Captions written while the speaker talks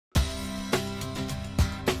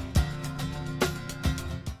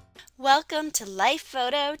Welcome to Life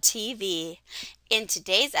Photo TV. In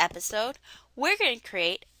today's episode, we're going to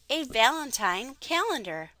create a Valentine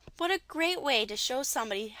calendar. What a great way to show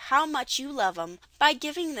somebody how much you love them by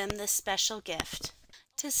giving them this special gift.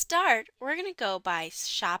 To start, we're going to go by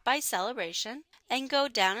Shop by Celebration and go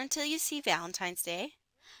down until you see Valentine's Day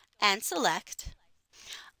and select.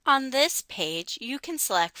 On this page, you can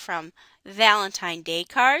select from Valentine Day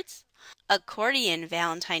cards, accordion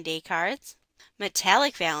Valentine Day cards,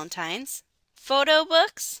 metallic Valentines, photo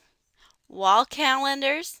books, wall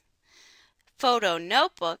calendars, photo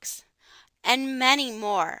notebooks, and many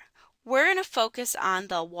more. We're going to focus on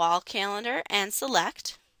the wall calendar and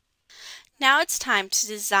select. Now it's time to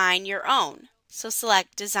design your own. So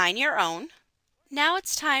select Design Your Own. Now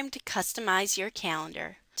it's time to customize your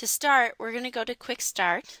calendar. To start, we're going to go to Quick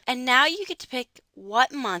Start, and now you get to pick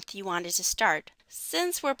what month you wanted to start.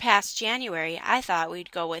 Since we're past January, I thought we'd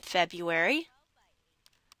go with February.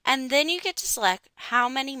 And then you get to select how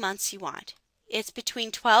many months you want. It's between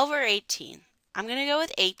 12 or 18. I'm going to go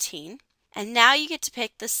with 18. And now you get to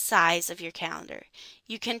pick the size of your calendar.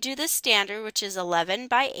 You can do the standard, which is 11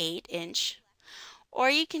 by 8 inch. Or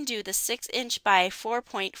you can do the 6 inch by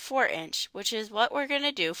 4.4 inch, which is what we're going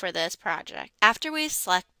to do for this project. After we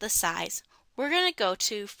select the size, we're going to go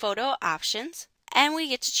to Photo Options, and we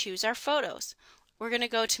get to choose our photos. We're going to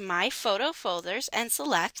go to My Photo Folders and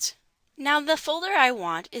select. Now the folder I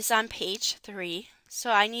want is on page 3,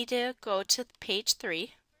 so I need to go to page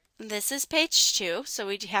 3. This is page 2, so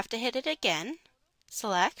we have to hit it again.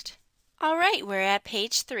 Select. Alright, we're at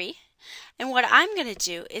page 3. And what I'm going to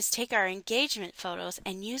do is take our engagement photos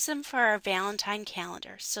and use them for our Valentine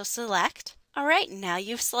calendar. So select. Alright, now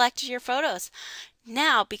you've selected your photos.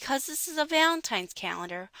 Now, because this is a Valentine's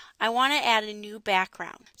calendar, I want to add a new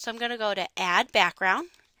background. So I'm going to go to Add Background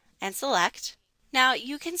and select. Now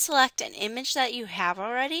you can select an image that you have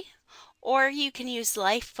already, or you can use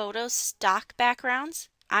Life Photo's stock backgrounds.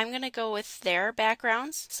 I'm going to go with their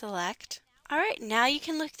backgrounds. Select. Alright, now you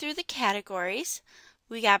can look through the categories.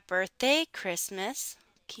 We got birthday, Christmas,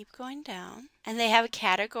 keep going down, and they have a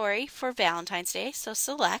category for Valentine's Day, so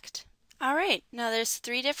select. Alright, now there's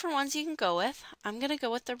 3 different ones you can go with. I'm going to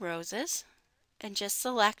go with the roses and just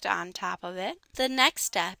select on top of it. The next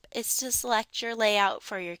step is to select your layout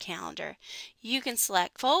for your calendar. You can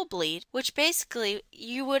select full bleed, which basically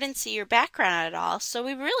you wouldn't see your background at all, so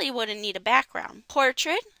we really wouldn't need a background.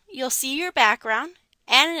 Portrait, you'll see your background,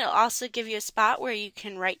 and it'll also give you a spot where you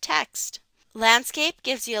can write text. Landscape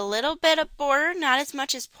gives you a little bit of border, not as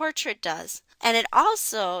much as portrait does. And it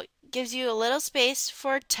also gives you a little space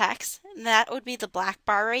for text, and that would be the black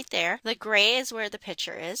bar right there. The gray is where the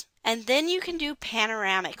picture is. And then you can do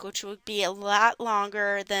panoramic, which would be a lot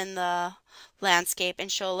longer than the landscape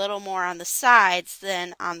and show a little more on the sides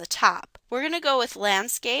than on the top. We're going to go with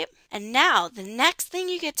landscape. And now the next thing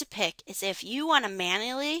you get to pick is if you want to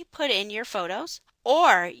manually put in your photos,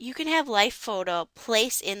 or you can have Life Photo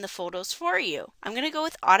place in the photos for you. I'm going to go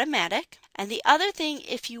with automatic. And the other thing,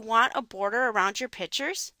 if you want a border around your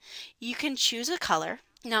pictures, you can choose a color.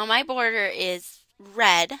 Now my border is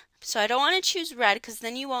red, so I don't want to choose red because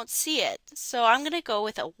then you won't see it. So I'm going to go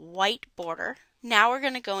with a white border. Now we're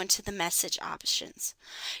going to go into the message options.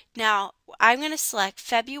 Now I'm going to select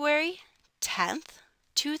February 10th,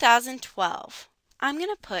 2012. I'm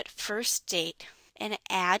going to put first date and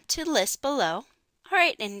add to list below.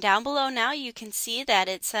 Alright, and down below now you can see that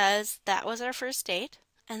it says that was our first date.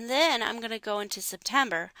 And then I'm going to go into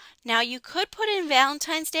September. Now you could put in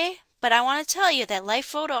Valentine's Day, but I want to tell you that Life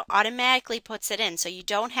Photo automatically puts it in, so you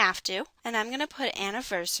don't have to. And I'm going to put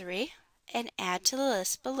anniversary and add to the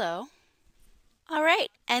list below. Alright,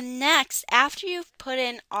 and next, after you've put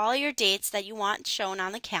in all your dates that you want shown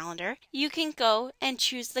on the calendar, you can go and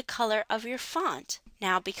choose the color of your font.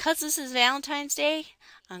 Now, because this is Valentine's Day,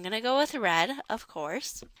 I'm going to go with red, of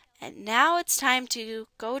course. And now it's time to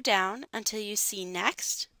go down until you see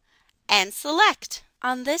Next and select.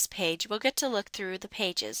 On this page, we'll get to look through the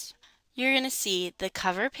pages. You're going to see the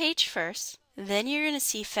cover page first, then you're going to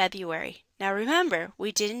see February. Now remember,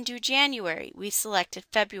 we didn't do January, we selected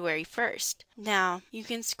February first. Now, you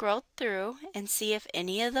can scroll through and see if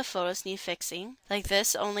any of the photos need fixing. Like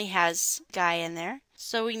this only has guy in there,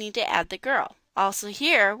 so we need to add the girl. Also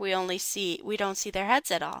here, we don't see their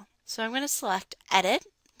heads at all. So I'm going to select Edit,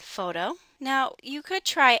 Photo. Now, you could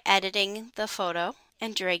try editing the photo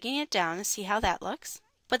and dragging it down and see how that looks.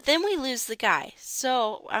 But then we lose the guy.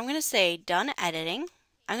 So I'm going to say Done Editing.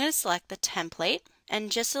 I'm going to select the template. And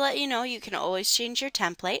just to let you know, you can always change your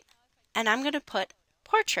template. And I'm going to put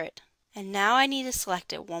Portrait. And now I need to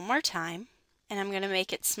select it one more time. And I'm going to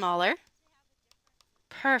make it smaller.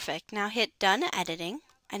 Perfect. Now hit Done Editing.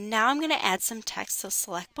 And now I'm going to add some text, so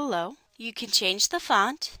select below. You can change the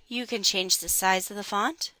font, you can change the size of the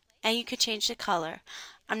font, and you can change the color.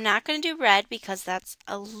 I'm not going to do red because that's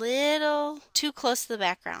a little too close to the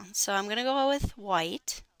background. So I'm going to go with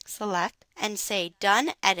white, select, and say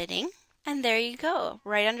done editing. And there you go.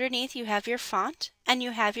 Right underneath you have your font and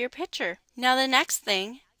you have your picture. Now the next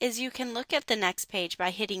thing is you can look at the next page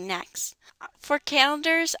by hitting next. For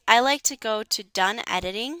calendars, I like to go to done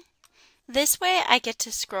editing. This way I get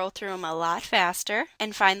to scroll through them a lot faster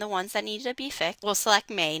and find the ones that need to be fixed. We'll select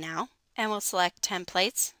May now, and we'll select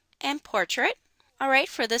templates and portrait. Alright,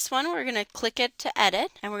 for this one we're going to click it to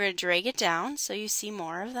edit, and we're going to drag it down so you see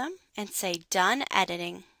more of them, and say done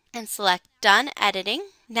editing, and select done editing.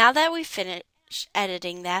 Now that we've finished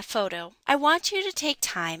editing that photo, I want you to take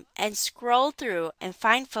time and scroll through and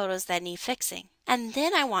find photos that need fixing. And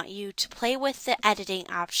then I want you to play with the editing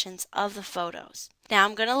options of the photos. Now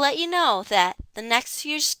I'm going to let you know that the next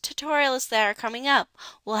few tutorials that are coming up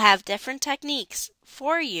will have different techniques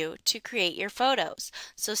for you to create your photos.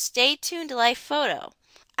 So stay tuned to Life Photo.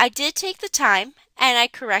 I did take the time and I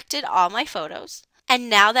corrected all my photos. And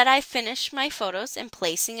now that I've finished my photos and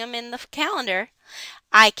placing them in the calendar,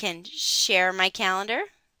 I can share my calendar,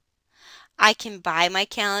 I can buy my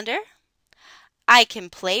calendar, I can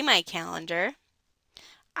play my calendar,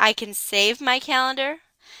 I can save my calendar,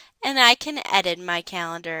 and I can edit my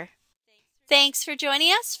calendar. Thanks for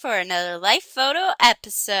joining us for another Life Photo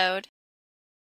episode.